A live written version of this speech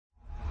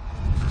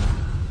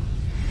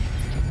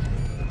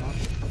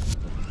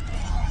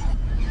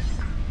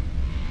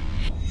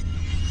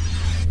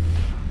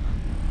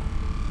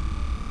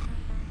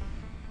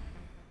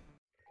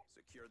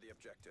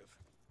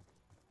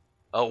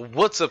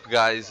What's up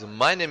guys,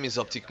 my name is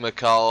OpTic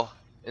MaCaU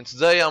and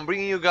today I'm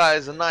bringing you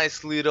guys a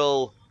nice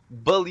little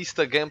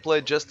ballista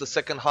gameplay, just the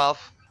second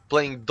half,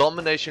 playing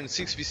Domination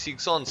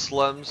 6v6 on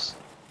slums.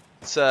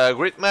 It's a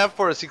great map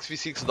for a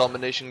 6v6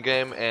 domination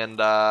game, and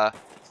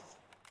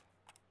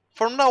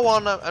from now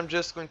on I'm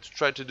just going to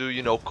try to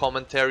do,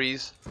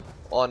 commentaries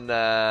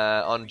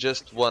on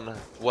just one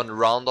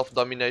round of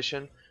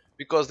domination,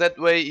 because that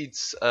way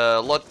it's a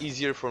lot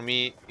easier for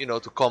me, to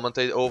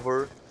commentate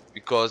over,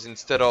 because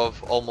instead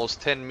of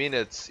almost 10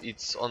 minutes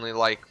it's only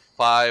like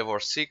 5 or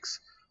 6,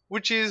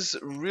 which is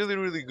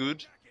really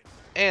good.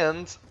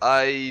 And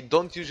I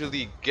don't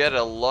usually get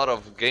a lot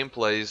of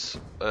gameplays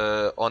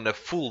on a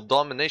full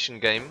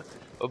domination game,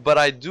 but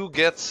I do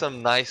get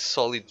some nice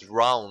solid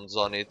rounds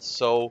on it.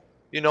 So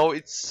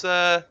it's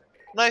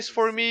nice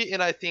for me,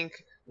 and I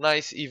think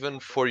nice even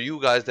for you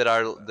guys that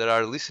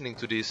are listening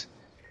to this,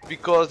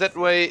 because that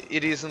way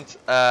it isn't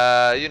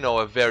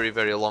a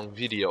very long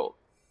video.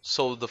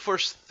 So the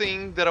first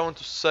thing that I want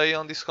to say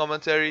on this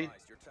commentary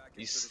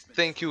is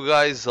thank you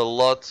guys a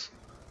lot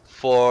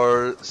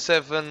for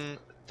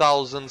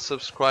 7,000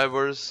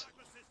 subscribers.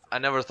 I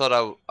never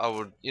thought I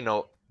would,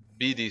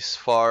 be this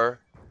far,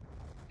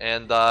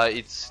 and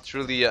it's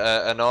truly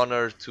an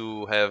honor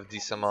to have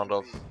this amount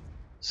of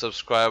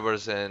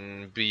subscribers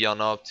and be on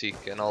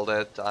OpTic and all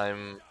that.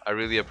 I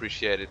really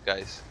appreciate it,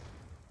 guys.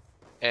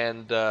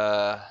 And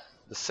the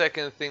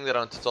second thing that I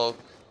want to talk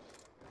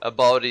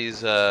about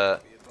is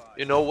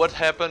what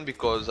happened,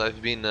 because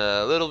I've been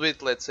a little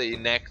bit, let's say,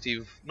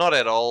 inactive. Not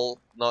at all,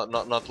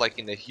 not like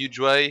in a huge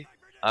way.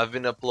 I've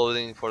been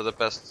uploading for the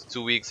past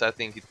 2 weeks. I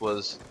think it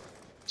was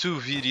 2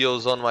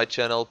 videos on my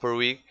channel per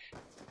week,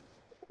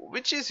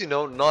 which is,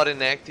 not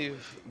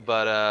inactive,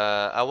 but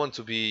I want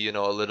to be,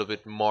 a little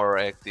bit more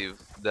active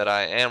than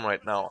I am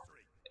right now.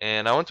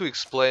 And I want to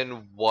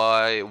explain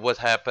what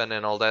happened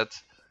and all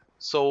that.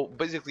 So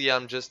basically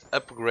I'm just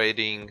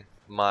upgrading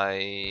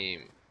my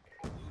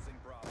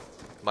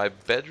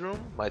bedroom,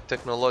 my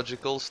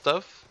technological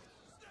stuff.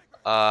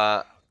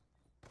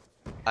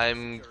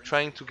 I'm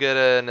trying to get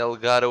an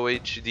Elgato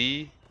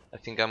HD. I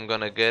think I'm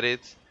gonna get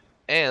it,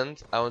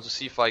 and I want to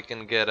see if I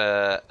can get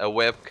a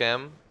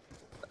webcam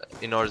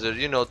in order,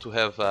 to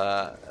have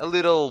a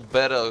little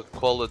better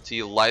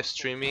quality live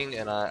streaming,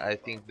 and I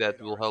think that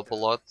will help a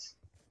lot.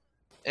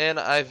 And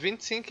I've been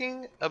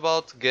thinking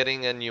about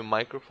getting a new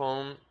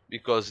microphone,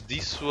 because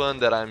this one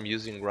that I'm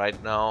using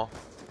right now,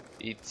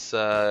 it's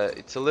a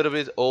little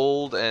bit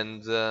old,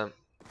 and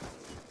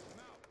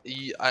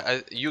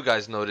you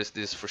guys noticed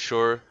this for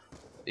sure.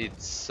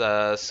 It's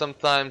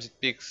sometimes it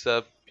picks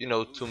up,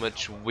 too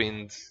much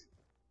wind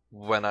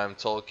when I'm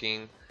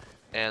talking,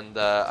 and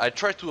I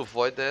try to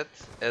avoid that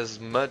as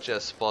much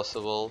as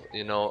possible.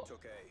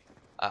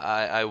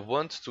 I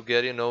want to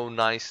get,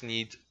 nice,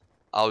 neat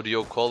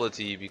audio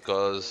quality,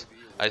 because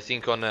I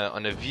think on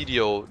a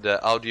video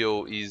the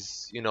audio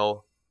is,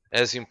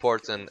 as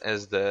important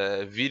as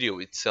the video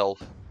itself.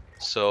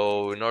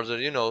 So in order,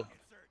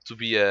 to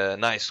be a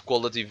nice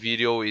quality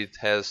video, it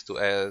has to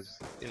have,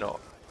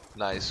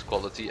 nice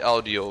quality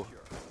audio.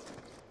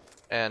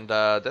 And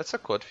that's a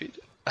quad feed.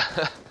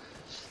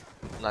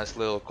 Nice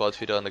little quad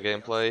feed on the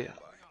gameplay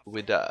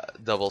with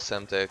double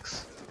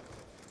Semtex.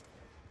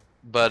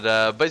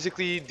 But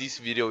basically this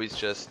video is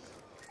just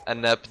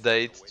an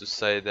update to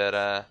say that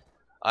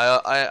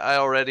I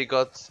already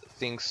got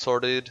things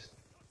sorted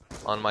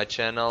on my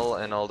channel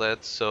and all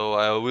that, so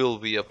I will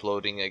be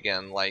uploading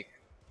again like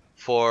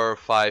 4 or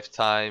 5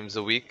 times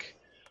a week,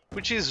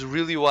 which is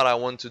really what I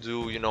want to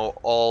do,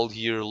 all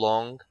year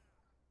long.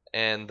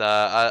 And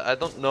I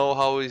don't know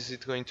how is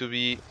it going to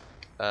be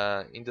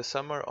in the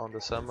summer, on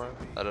the summer.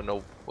 I don't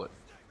know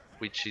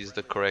which is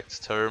the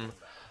correct term,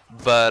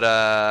 but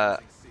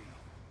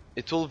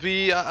it will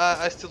be.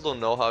 I still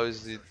don't know how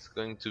is it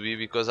going to be,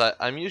 because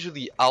I'm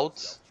usually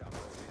out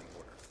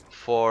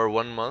for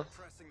 1 month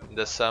in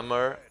the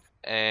summer,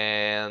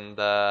 and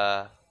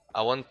I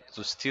want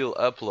to still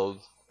upload,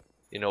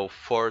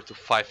 4 to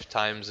 5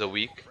 times a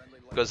week,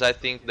 because I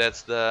think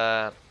that's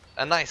a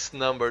nice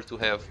number to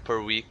have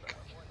per week.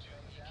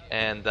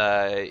 And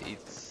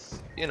it's,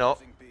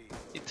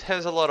 it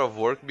has a lot of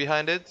work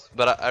behind it,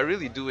 but I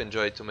really do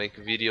enjoy to make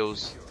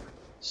videos,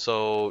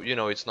 so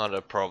it's not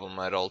a problem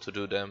at all to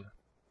do them.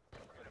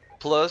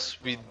 Plus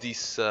with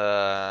this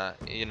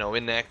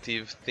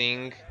inactive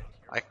thing,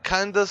 I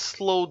kinda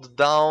slowed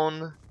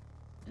down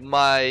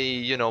my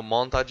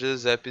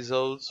montages,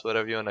 episodes,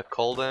 whatever you wanna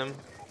call them.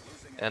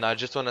 And I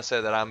just wanna say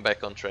that I'm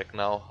back on track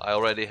now. I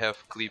already have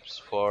clips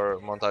for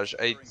montage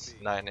 8,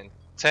 9 and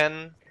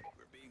 10,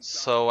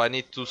 so I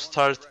need to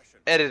start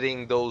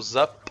editing those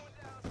up.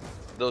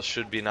 Those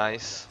should be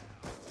nice.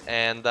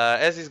 And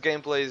as this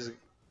gameplay is,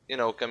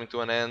 coming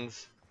to an end,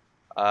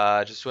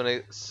 I just want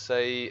to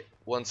say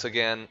once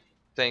again,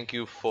 thank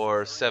you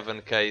for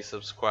 7K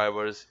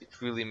subscribers.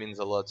 It really means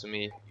a lot to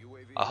me.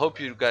 I hope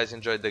you guys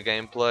enjoyed the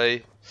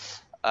gameplay.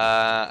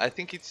 I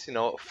think it's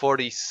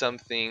 40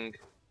 something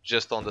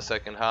just on the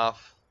second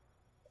half.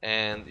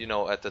 and you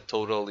know, at the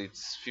total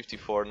it's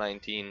 54,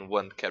 19,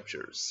 1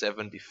 capture,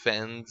 7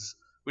 defense,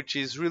 which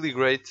is really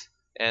great.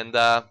 And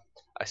I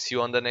see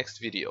you on the next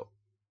video.